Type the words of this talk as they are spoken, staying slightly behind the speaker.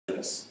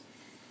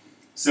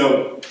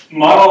So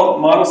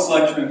model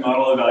selection and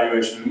model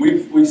evaluation.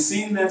 We've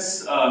seen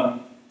this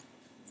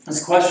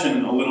this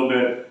question a little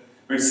bit.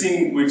 We've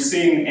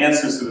seen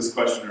answers to this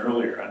question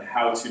earlier on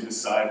how to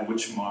decide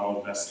which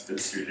model best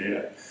fits your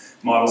data.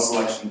 Model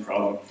selection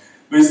problem.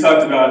 We just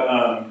talked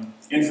about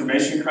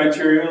information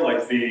criteria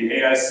like the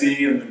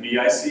AIC and the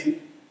BIC.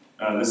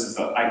 This is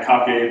the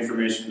ICAPE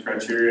information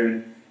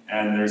criterion,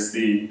 and there's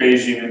the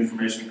Bayesian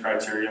information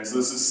criterion. So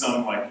this is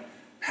some like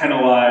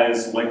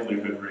penalized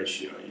likelihood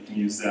ratio. You can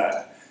use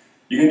that.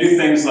 You can do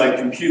things like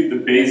compute the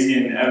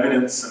Bayesian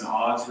evidence and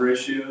odds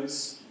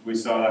ratios. We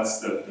saw that's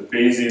the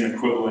Bayesian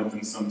equivalent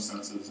in some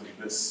senses of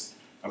this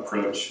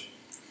approach.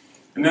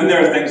 And then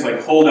there are things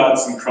like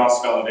holdouts and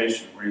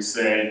cross-validation, where you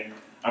say,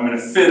 I'm going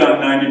to fit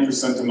on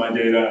 90% of my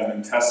data and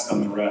then test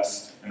on the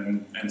rest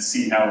and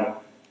see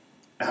how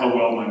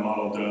well my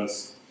model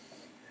does.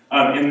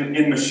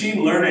 In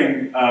machine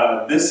learning,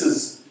 this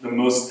is the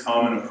most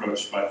common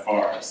approach by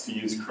far, is to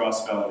use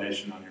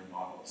cross-validation on your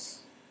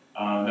models.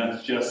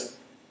 That's just,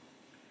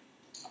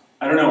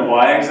 I don't know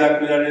why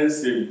exactly that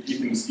is.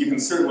 You can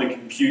certainly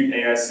compute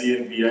AIC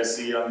and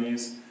BIC on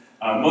these.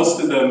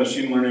 Most of the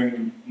machine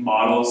learning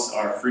models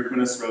are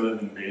frequentist rather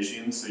than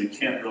Bayesian, so you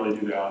can't really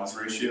do the odds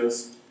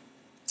ratios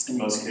in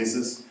most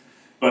cases.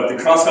 But the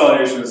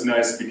cross-validation is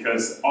nice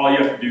because all you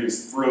have to do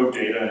is throw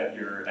data at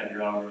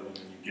your algorithm and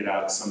you get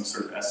out some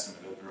sort of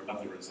estimate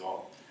of the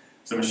result.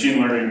 So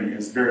machine learning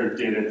is very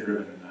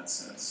data-driven in that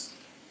sense.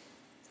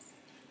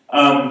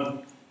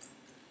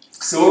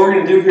 So what we're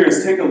going to do here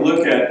is take a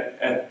look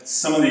at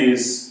some of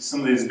these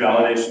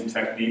validation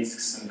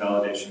techniques and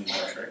validation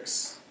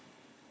metrics.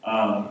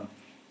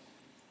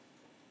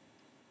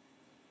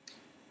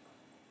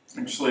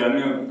 Actually,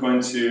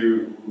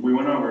 we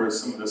went over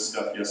some of this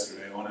stuff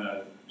yesterday. I want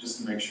to,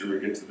 just to make sure we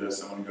get to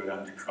this, I want to go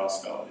down to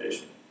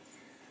cross-validation.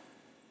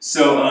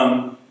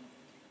 So,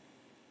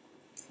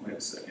 wait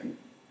a second.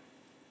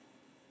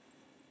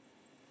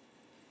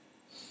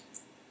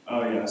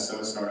 Oh yeah,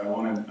 so sorry, I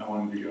wanted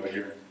to go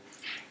here.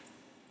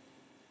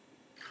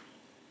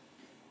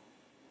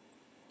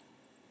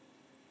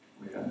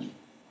 Wait, I'm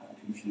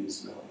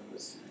confused about what I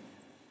was doing.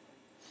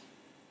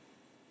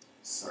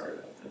 Sorry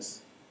about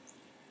this.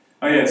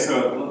 Oh yeah,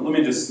 so let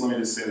me just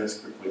say this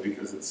quickly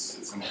because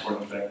it's an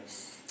important thing.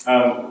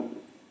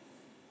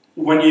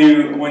 When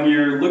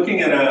you're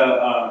looking at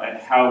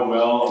how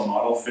well a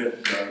model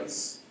fit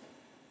does,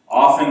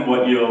 often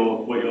what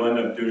you'll end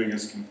up doing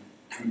is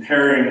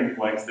comparing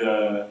like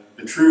the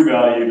true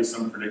value to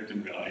some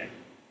predicted value.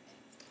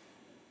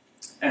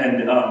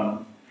 And I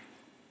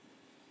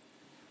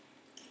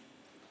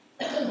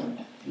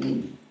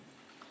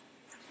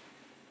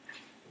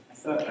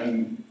thought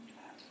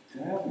do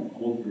I have an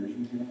old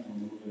version here? I'm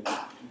a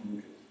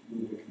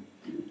little bit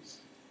confused.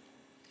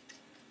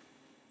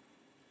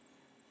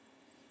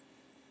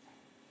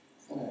 I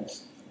thought I had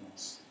something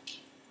else.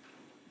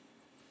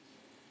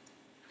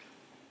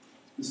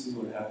 This is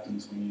what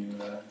happens when you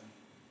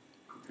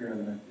prepare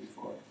the night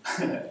before.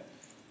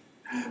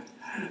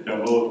 No,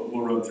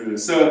 we'll run through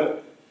this.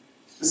 So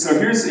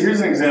here's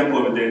an example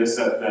of a data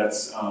set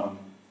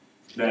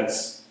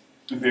that's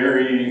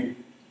very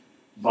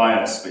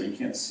biased, but you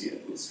can't see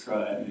it. Let's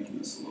try making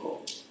this a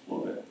little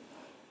bit.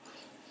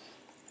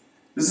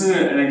 This is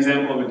an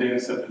example of a data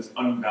set that's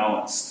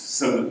unbalanced.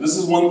 So this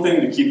is one thing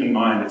to keep in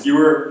mind. If you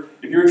were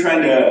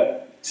trying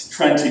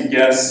to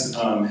guess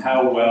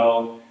how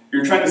well,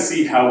 you're trying to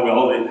see how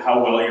well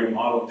your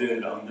model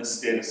did on this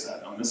data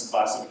set, on this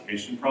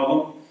classification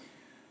problem.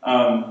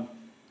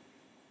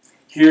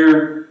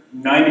 Here,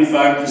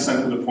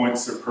 95% of the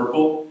points are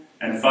purple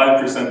and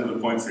 5% of the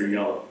points are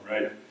yellow,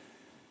 right?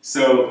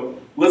 So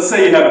let's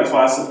say you have a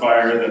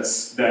classifier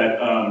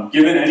that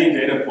given any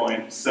data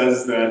point,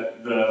 says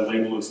that the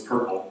label is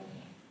purple.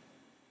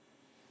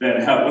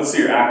 Then what's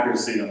your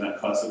accuracy on that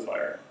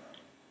classifier?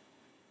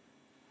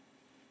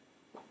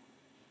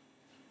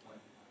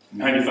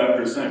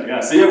 95%, yeah.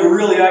 So you have a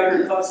really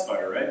accurate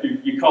classifier, right?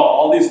 You call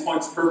all these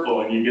points purple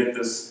and you get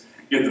this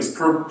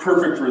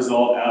perfect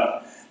result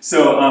out.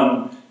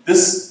 So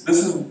this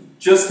is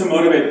just to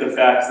motivate the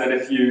fact that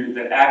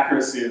that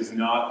accuracy is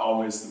not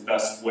always the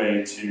best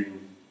way to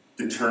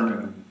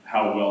determine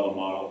how well a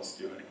model is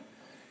doing.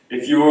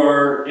 If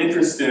you're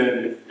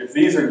interested, if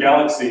these are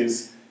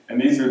galaxies,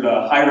 and these are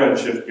the high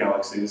redshift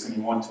galaxies, and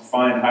you want to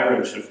find high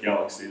redshift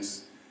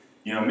galaxies,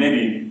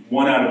 maybe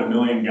 1 out of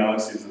 1,000,000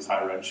 galaxies is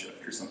high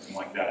redshift or something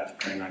like that,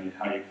 depending on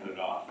how you cut it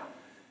off.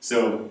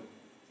 So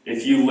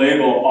if you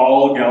label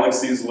all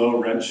galaxies low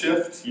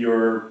redshift,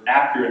 you're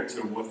accurate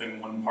to within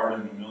 1 part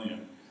in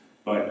 1,000,000,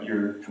 but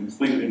you're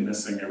completely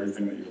missing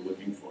everything that you're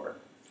looking for.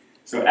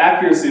 So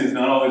accuracy is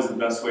not always the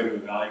best way to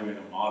evaluate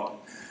a model.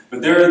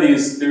 But there are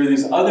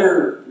these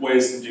other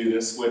ways to do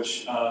this,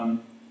 which are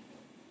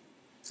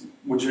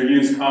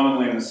used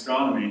commonly in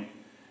astronomy.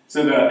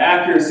 So the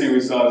accuracy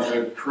we saw is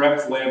the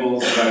correct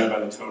labels divided by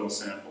the total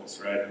samples,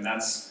 right? And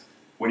that's,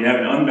 when you have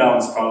an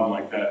unbalanced problem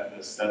like that,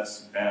 that's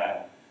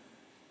bad.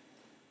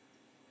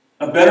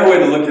 A better way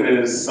to look at it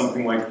is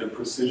something like the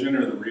precision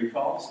or the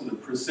recall. So the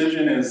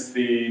precision is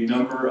the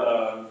number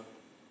of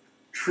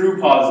true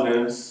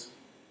positives,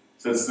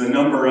 so it's the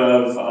number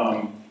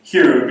of,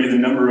 here it would be the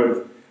number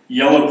of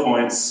yellow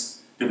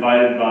points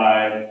divided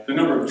by, the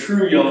number of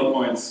true yellow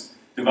points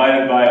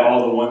divided by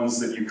all the ones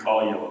that you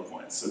call yellow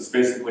points. So it's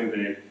basically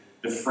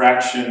the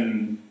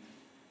fraction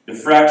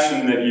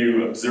that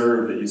you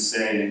observe that you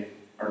say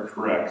are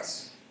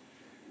correct.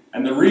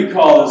 And the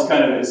recall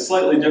is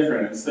slightly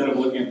different. Instead of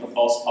looking at the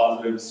false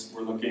positives,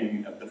 we're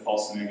looking at the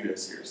false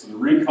negatives here. So the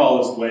recall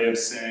is a way of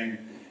saying,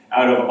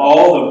 out of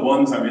all the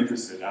ones I'm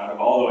interested in, out of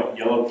all the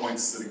yellow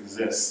points that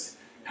exist,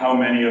 how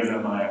many of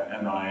them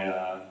am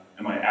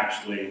I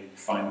actually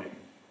finding?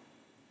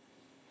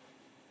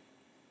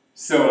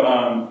 So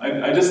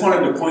I just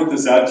wanted to point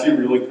this out to you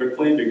really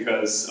quickly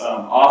because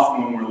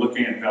often when we're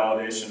looking at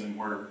validation,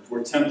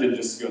 we're tempted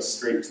just to go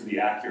straight to the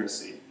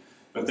accuracy.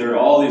 But there are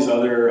all these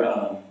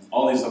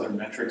other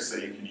metrics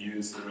that you can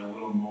use that are a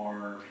little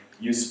more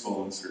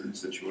useful in certain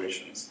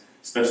situations,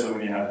 especially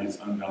when you have these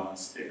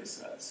unbalanced data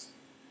sets.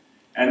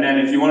 And then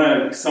if you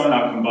want to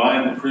somehow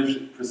combine the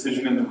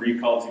precision and the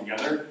recall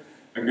together,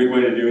 a good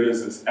way to do it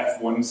is this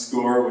F1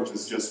 score, which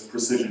is just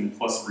precision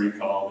plus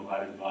recall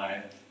divided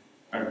by,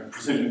 or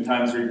precision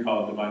times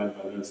recall divided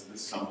by the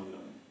sum of them.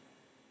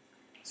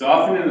 So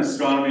often in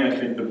astronomy, I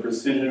think the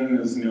precision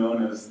is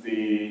known as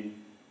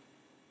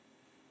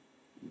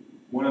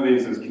one of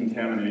these is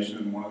contamination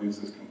and one of these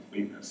is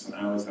completeness, and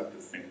I always have to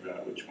think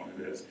about which one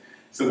it is.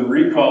 So the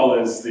recall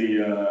is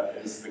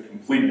the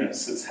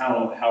completeness. It's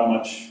how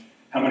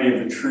many of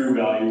the true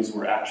values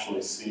we're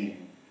actually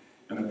seeing.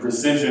 And the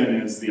precision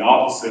is the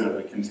opposite of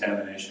the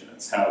contamination.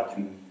 It's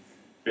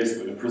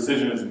basically the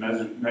precision is a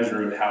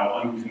measure of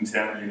how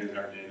uncontaminated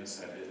our data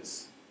set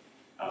is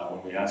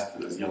when we ask for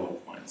those yellow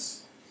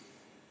points.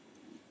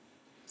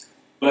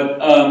 But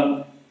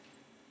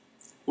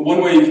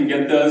one way you can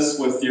get those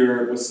with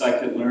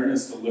scikit-learn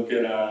is to look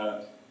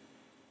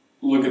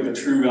at the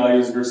true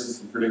values versus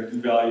the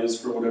predicted values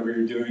for whatever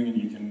you're doing, and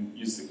you can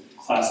use the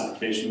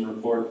classification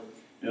report.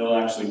 It'll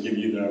actually give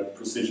you the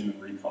precision and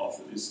recall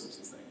for these sorts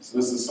of things. So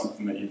this is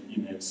something that you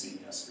may have seen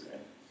yesterday.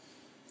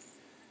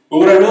 But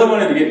what I really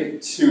wanted to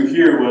get to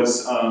here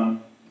was the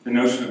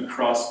notion of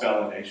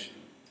cross-validation.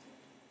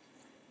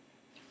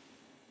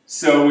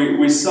 So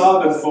we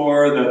saw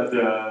before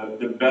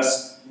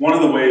that one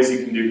of the ways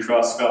you can do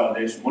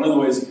cross-validation, one of the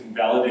ways you can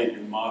validate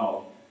your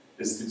model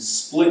is to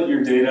split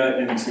your data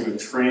into a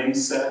trained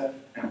set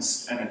and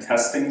a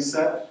testing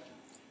set.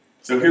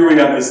 So here we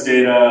have this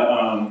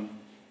data,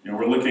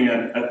 we're looking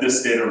at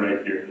this data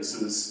right here. This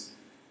is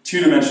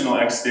two-dimensional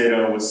X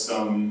data with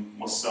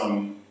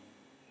some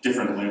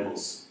different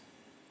labels.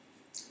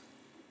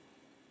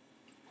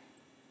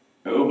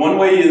 One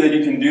way that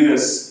you can do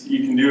this,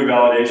 you can do a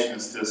validation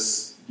is to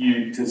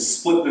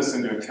split this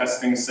into a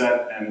testing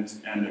set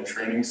and a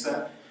training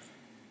set.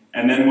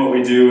 And then what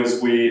we do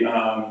is we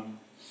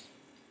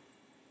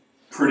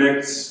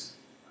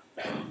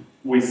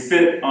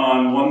fit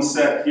on one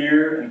set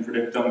here and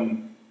predict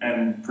on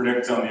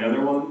the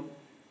other one.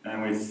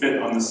 And we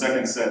fit on the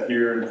second set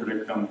here and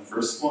predict on the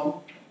first one.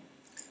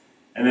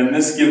 And then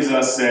this gives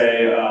us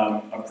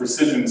a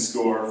precision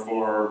score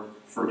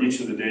for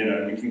each of the data,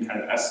 and we can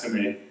kind of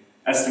estimate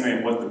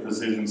what the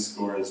precision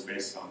score is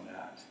based on that.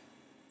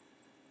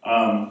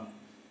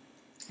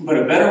 But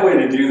a better way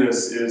to do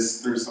this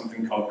is through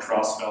something called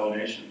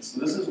cross-validation. So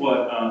this is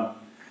what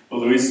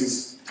Luis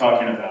is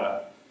talking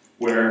about,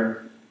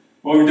 where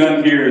what we've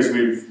done here is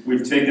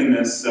we've taken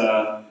this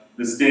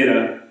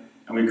data,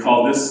 and we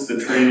call this the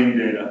training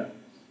data,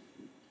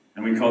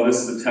 and we call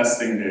this the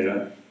testing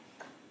data.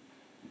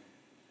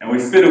 And we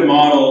fit a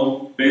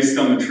model based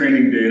on the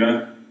training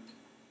data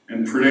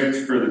and predict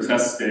for the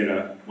test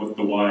data what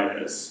the y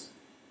is.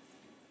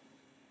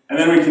 And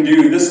then we can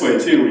do this way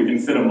too. We can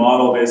fit a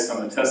model based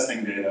on the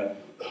testing data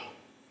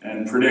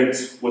and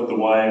predict what the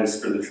y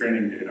is for the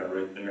training data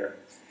right there.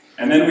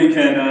 And then we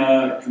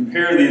can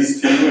compare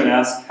these two and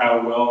ask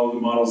how well the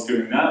model's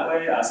doing that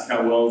way, ask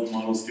how well the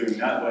model's doing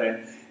that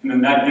way, and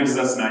then that gives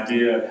us an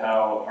idea of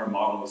how our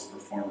model is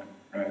performing,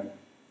 right?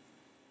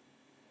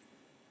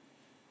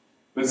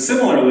 But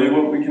similarly,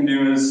 what we can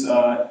do is,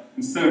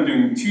 instead of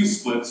doing two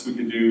splits, we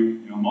could do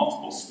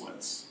multiple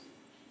splits.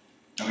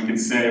 And we could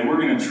say, we're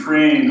going to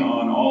train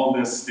on all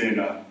this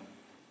data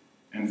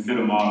and fit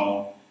a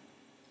model,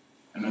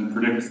 and then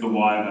predict the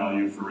y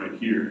value for right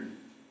here.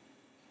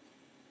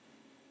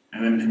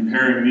 And then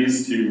comparing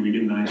these two, we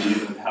get an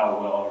idea of how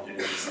well our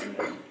data is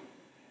doing.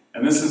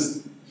 And this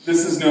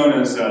is known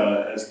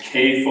as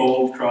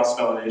k-fold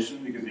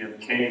cross-validation, because you have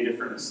k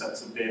different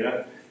sets of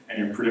data, and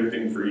you're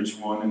predicting for each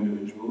one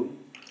individually.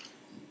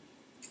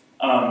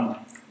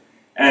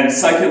 And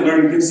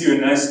scikit-learn gives you a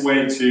nice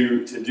way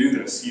to do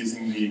this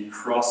using the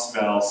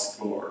cross-val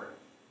score.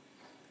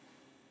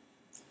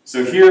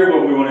 So here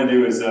what we want to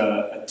do is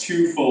a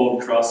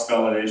two-fold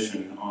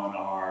cross-validation on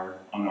our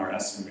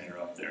estimator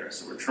up there.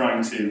 So we're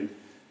trying to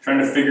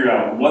figure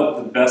out what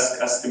the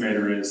best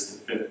estimator is to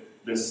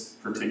fit this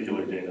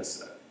particular data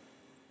set.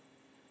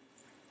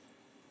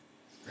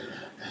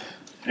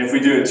 And if we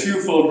do a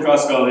two-fold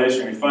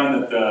cross-validation, we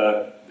find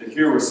that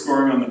here we're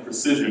scoring on the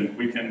precision.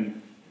 We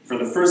can for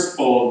the first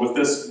fold, with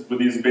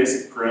these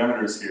basic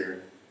parameters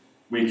here,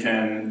 we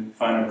can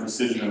find a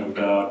precision of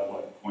about,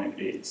 what,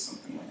 0.8,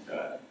 something like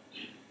that.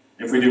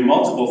 If we do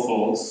multiple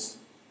folds,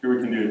 here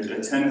we can do a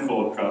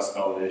 10-fold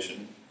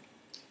cross-validation.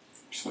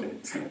 Actually,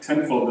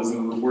 10-fold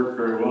doesn't work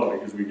very well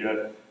because we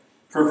get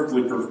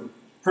perfectly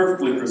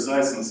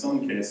precise in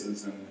some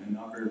cases and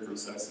not very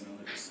precise in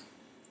others.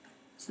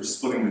 So we're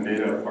splitting the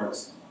data apart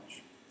so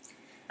much.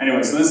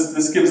 Anyway, so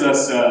this gives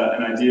us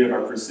an idea of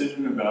our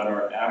precision, about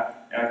our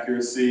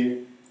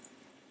accuracy.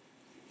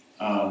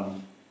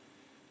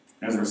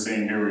 As we're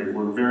seeing here,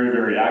 we're very,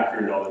 very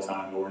accurate all the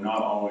time, but we're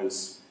not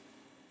always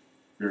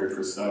very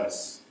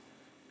precise.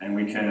 And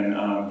we can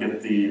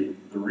get the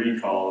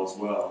recall as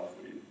well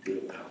if we do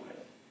it that way,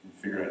 and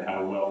figure out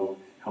how well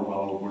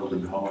we're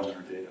recalling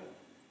our data.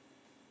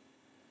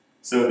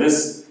 So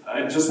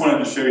I just wanted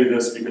to show you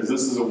this because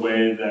this is a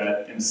way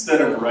that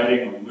instead of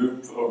writing a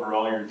loop over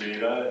all your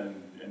data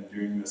and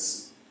doing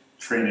this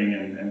training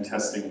and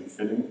testing and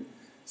fitting,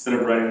 instead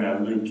of writing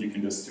that loop, you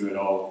can just do it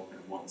all at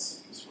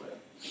once this way.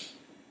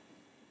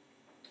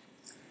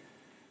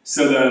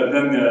 So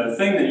then the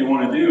thing that you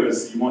want to do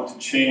is you want to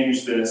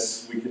change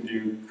this. We could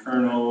do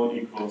kernel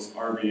equals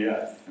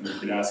RBF, and we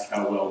could ask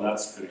how well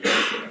that's fitting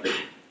our data.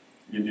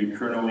 You could do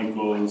kernel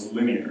equals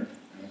linear,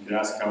 and we could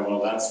ask how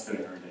well that's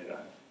fitting our data.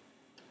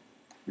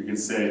 We could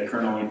say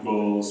kernel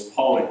equals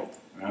poly,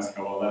 and ask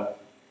how well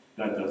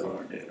that does on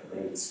our data,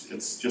 right?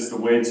 It's just a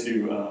way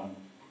to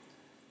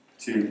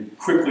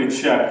quickly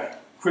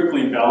check,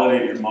 quickly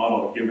validate your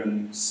model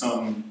given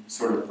some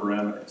sort of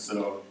parameter.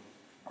 So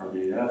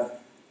RBF,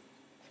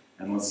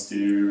 and let's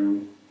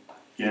do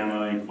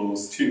gamma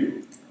equals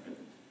 2. Right?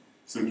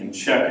 So we can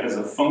check as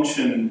a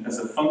function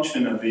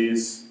of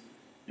these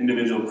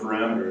individual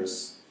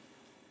parameters,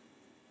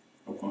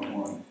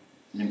 0.1.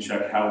 We can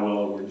check how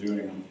well we're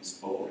doing on these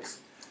folds.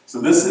 So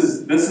this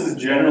is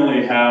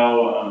generally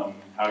how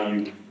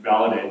you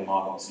validate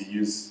models. You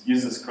use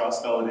this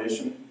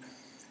cross-validation,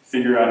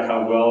 figure out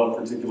how well a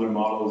particular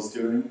model is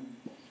doing,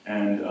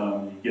 and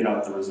you get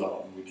out the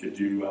result. We could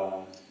do,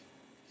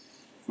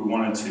 if we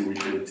wanted to, we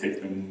could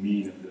take the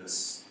mean of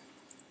this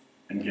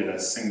and get a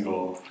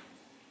single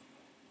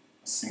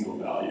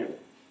value.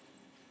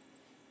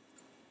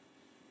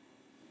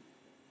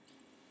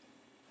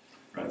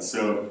 Right,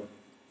 so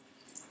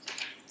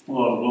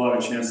we'll have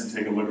a chance to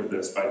take a look at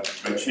this. By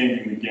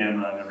changing the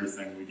gamma and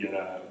everything, we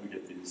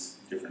get these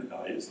different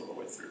values all the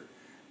way through.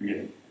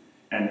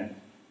 And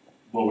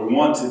what we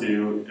want to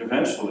do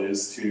eventually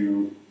is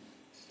to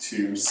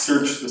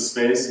search the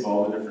space of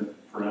all the different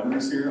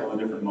parameters here, all the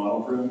different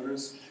model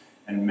parameters,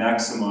 and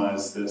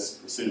maximize this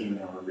precision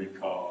or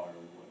recall or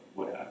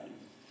what have you.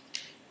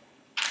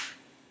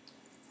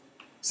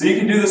 So you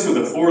can do this with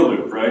a for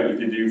loop, right? You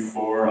could do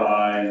for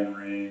I in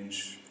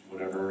range,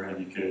 whatever, and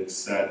you could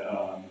set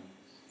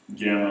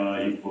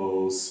gamma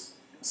equals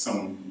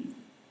some.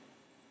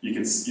 You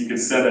could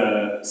set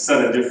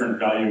a different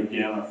value of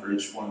gamma for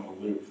each one in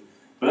the loop,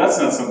 but that's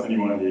not something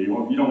you want to do.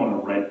 You don't want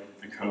to write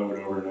the code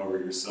over and over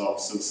yourself.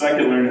 So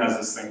scikit-learn has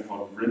this thing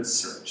called grid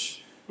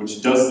search,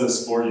 which does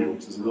this for you,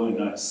 which is really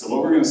nice. So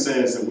what we're going to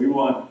say is that we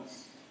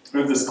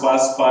have this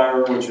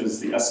classifier, which is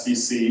the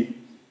SVC,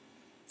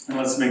 and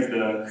let's make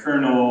the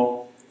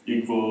kernel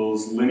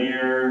equals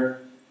linear.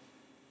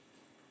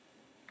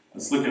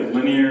 Let's look at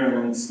linear,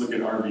 and let's look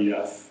at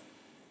RBF.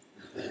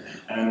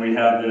 And we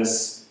have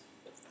this,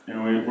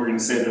 we're going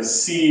to say the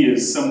C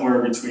is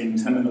somewhere between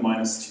 10 to the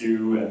minus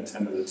 2 and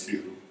 10 to the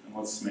 2. And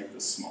let's make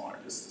this smaller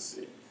just to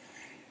see.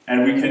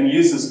 And we can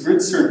use this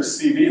grid search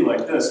CV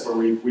like this, where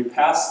we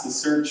pass the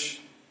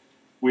search.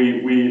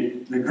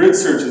 The grid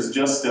search is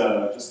just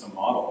a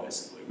model,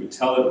 basically. We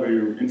tell it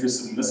we're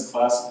interested in this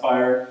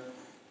classifier,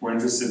 we're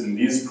interested in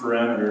these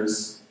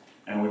parameters,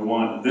 and we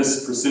want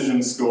this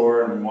precision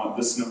score, and we want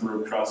this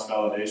number of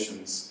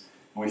cross-validations.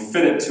 And we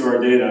fit it to our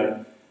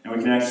data, and we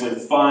can actually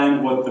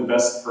find what the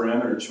best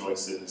parameter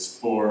choice is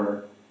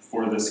for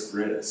this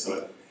grid.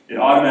 So it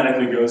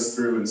automatically goes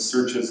through and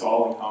searches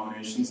all the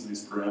combinations of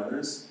these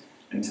parameters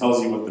and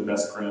tells you what the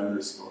best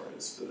parameter score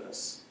is for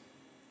this.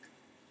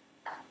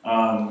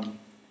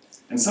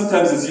 And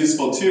sometimes it's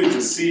useful too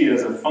to see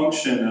as a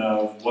function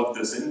of what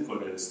this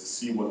input is, to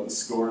see what the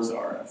scores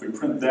are. If we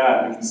print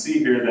that, we can see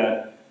here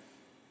that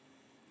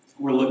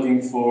we're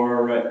looking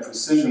for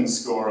precision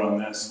score on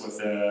this with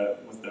the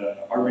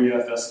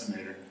RBF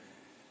estimator.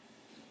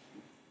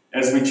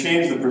 As we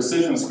change the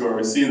precision score,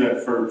 we see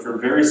that for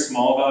very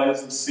small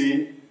values of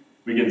C,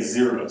 we get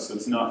 0, so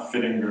it's not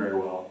fitting very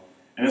well.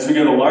 And as we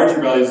go to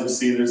larger values of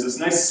C, there's this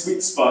nice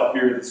sweet spot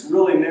here that's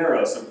really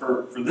narrow. So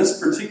for this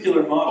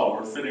particular model,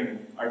 we're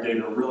fitting our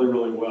data really,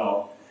 really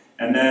well.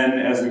 And then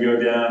as we go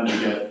down,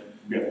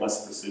 we get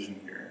less precision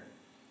here.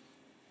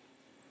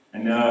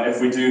 And now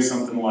if we do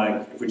something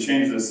like, if we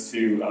change this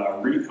to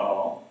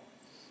recall,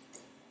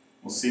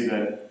 we'll see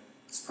that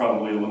it's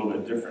probably a little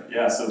bit different.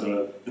 Yeah,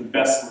 so the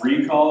best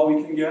recall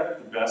we can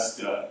get, the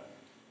best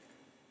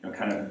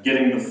kind of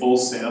getting the full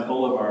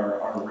sample of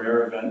our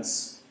rare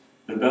events,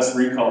 the best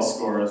recall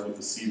score is with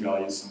the C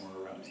value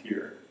somewhere around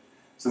here.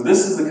 So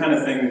this is the kind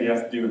of thing that you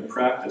have to do in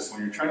practice.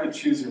 When you're trying to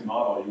choose your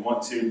model, you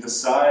want to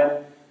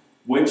decide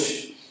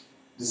which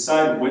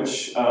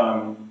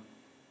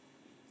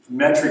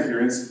metric you're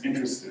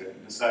interested in,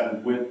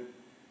 decide what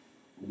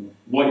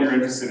you're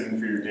interested in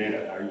for your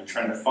data. Are you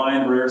trying to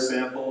find rare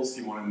samples?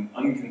 Do you want an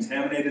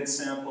uncontaminated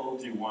sample?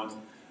 Do you want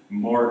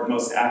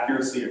most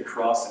accuracy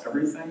across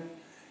everything?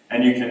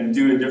 And you can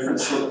do a different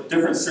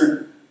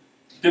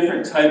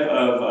type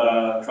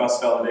of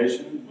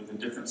cross-validation with a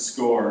different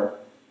score,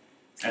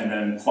 and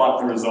then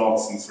plot the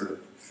results and sort of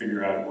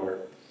figure out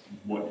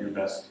what your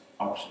best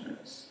option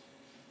is.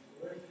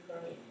 Where's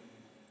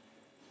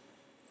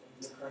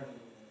the kernel?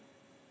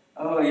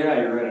 Oh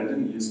yeah, you're right. I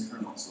didn't use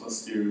kernel, so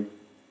let's do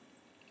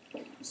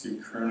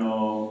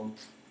kernel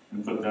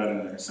and put that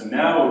in there. So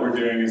now what we're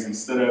doing is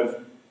instead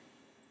of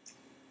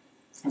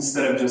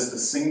just a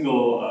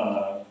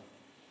single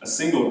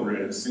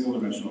grid, a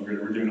single-dimensional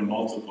grid, we're doing a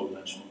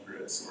multiple-dimensional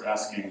grid. So we're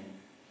asking,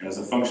 as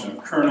a function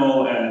of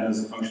kernel and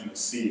as a function of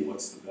C,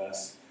 what's the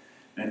best?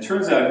 And it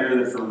turns out here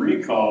that for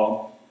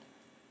recall,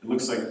 it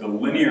looks like the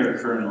linear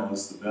kernel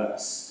is the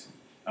best.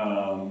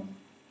 And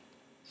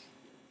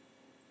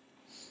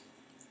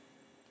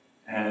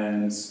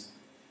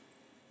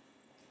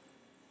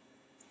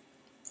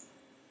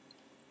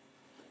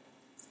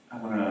I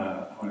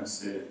want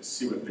to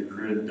see what the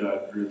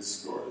grid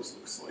scores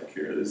looks like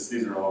here.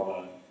 These are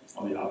all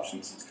the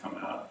options that's come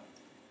out.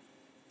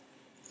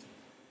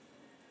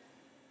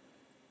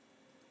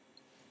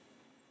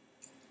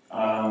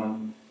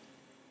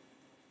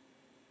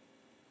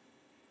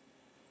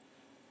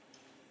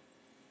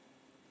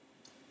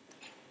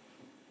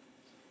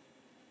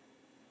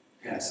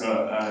 Yeah,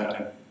 so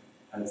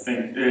I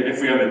think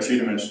if we have a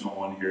two-dimensional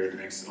one here, it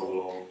makes it a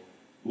little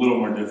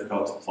more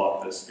difficult to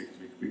plot this because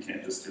we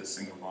can't just do a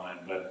single line.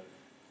 But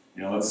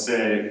let's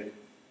say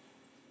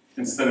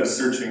instead of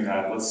searching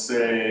that, let's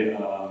say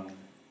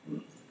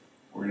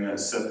we're going to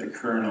set the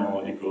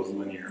kernel equals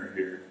linear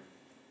here,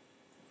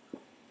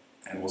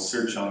 and we'll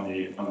search on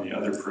the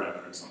other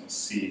parameters on the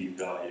C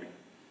value,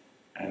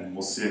 and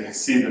we'll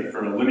see that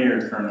for a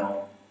linear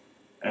kernel,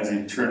 as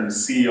you turn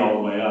C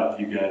all the way up,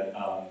 you get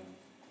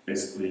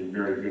basically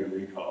very good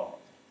recall.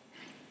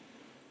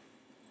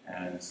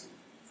 And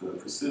for the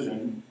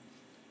precision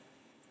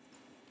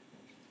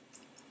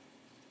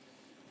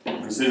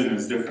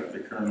is different. The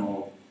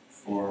kernel,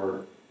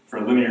 for a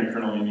linear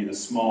kernel, you need a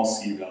small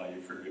C value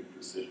for good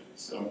precision.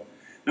 So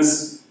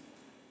this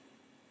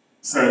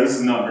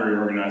is not very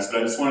organized,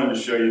 but I just wanted to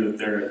show you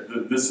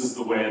that this is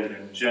the way that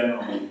in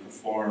general you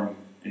perform,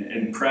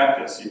 in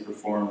practice, you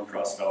perform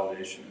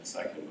cross-validation in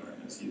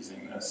scikit-learn, is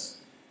using this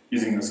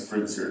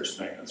grid search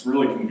thing. It's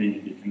really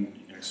convenient. You can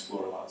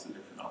explore lots of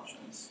different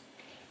options.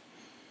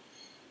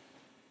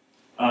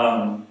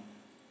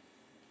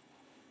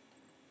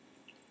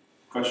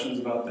 Questions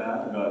about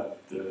that,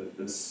 about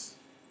this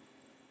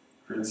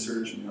grid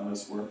search and how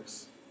this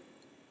works?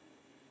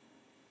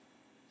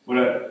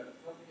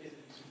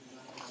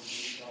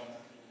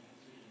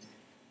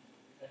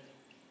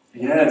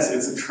 Yeah,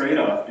 it's a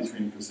trade-off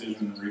between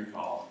precision and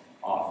recall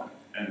often.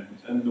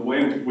 And the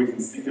way we can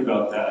think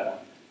about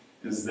that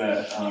is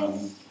that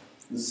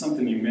this is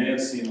something you may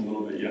have seen a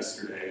little bit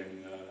yesterday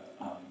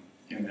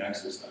in the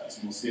exercise,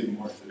 and we'll see it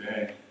more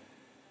today.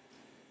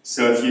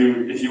 So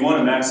if you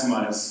want to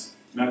maximize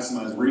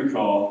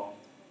recall,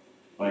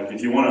 like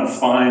if you want to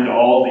find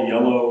all the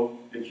yellow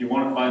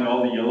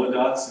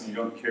dots and you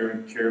don't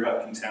care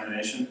about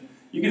contamination,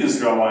 you can just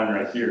draw a line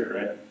right here,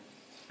 right?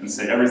 And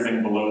say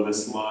everything below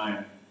this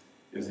line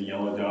is a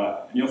yellow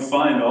dot. And you'll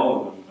find all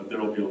of them, but there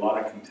will be a lot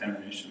of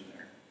contamination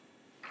there.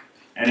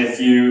 And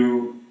if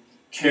you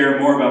care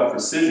more about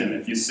precision,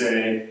 if you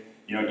say,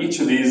 each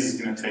of these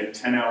is going to take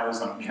 10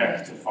 hours on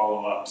Keck to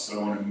follow up, so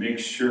I want to make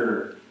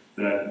sure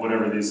that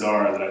whatever these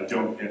are, that I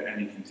don't get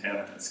any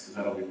contaminants, because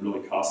that'll be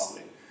really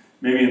costly.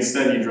 Maybe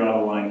instead you draw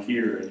the line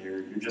here, and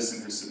you're just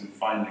interested in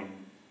finding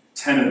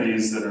 10 of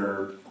these that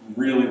are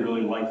really,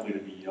 really likely to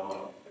be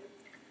yellow.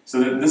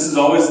 So this is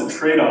always the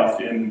trade-off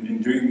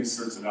in doing these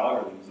sorts of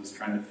algorithms, is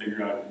trying to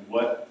figure out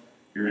what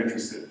you're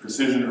interested in.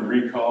 Precision or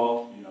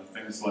recall,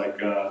 things like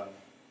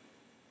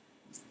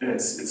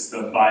it's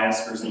the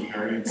bias versus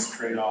variance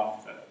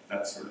trade-off,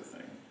 that sort of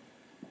thing.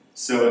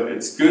 So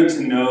it's good to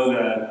know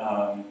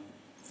that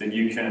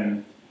you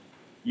can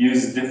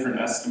use different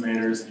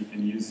estimators and you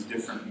can use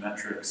different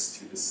metrics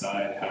to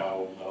decide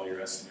how well your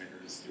estimator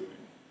is doing.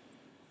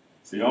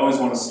 So you always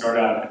want to start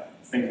out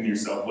thinking to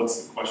yourself,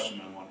 what's the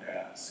question I want to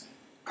ask?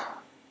 Is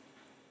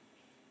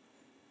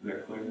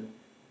that clear?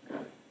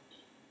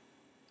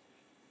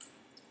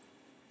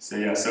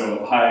 Yeah.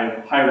 So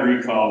high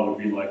recall would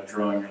be like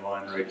drawing your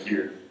line right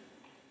here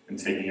and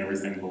taking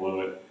everything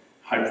below it.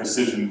 High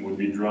precision would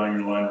be drawing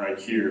your line right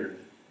here.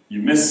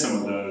 You miss some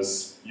of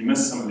those. You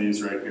miss some of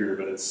these right here,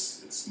 but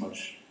it's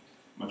much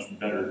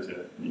better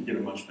you get a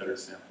much better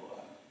sample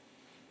out.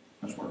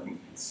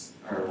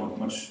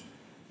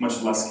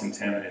 Much less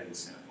contaminated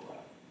sample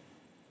out.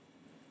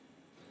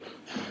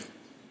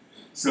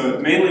 So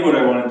mainly what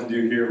I wanted to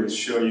do here was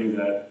show you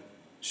that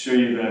show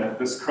you that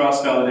this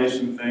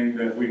cross-validation thing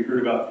that we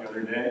heard about the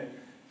other day,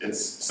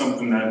 it's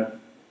something that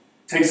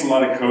takes a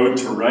lot of code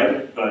to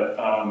write, but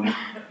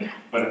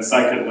in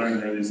scikit-learn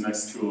there are these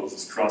nice tools,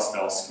 this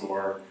cross-val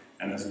store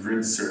and this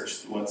grid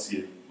search that lets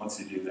you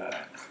do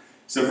that.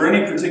 So for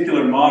any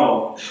particular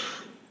model,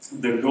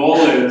 the goal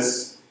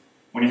is,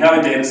 when you have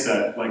a data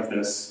set like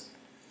this,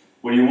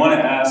 what you want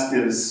to ask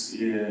is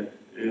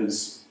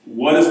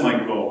what is my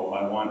goal? Do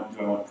I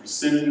want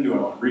precision? Do I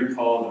want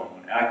recall? Do I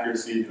want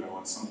accuracy? Do I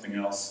want something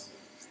else?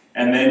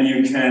 And then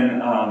you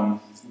can,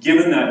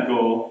 given that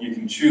goal, you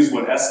can choose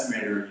what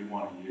estimator you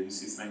want to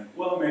use. You think,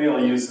 well, maybe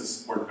I'll use a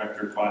support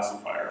vector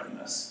classifier on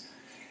this.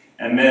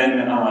 And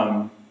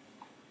then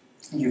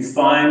you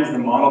find the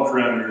model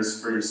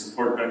parameters for your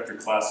support vector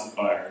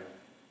classifier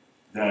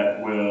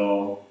that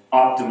will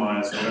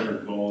optimize whatever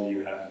goal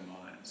you have in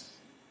mind.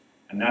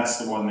 And that's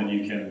the one that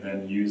you can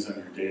then use on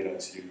your data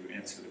to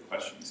answer the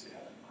questions you have.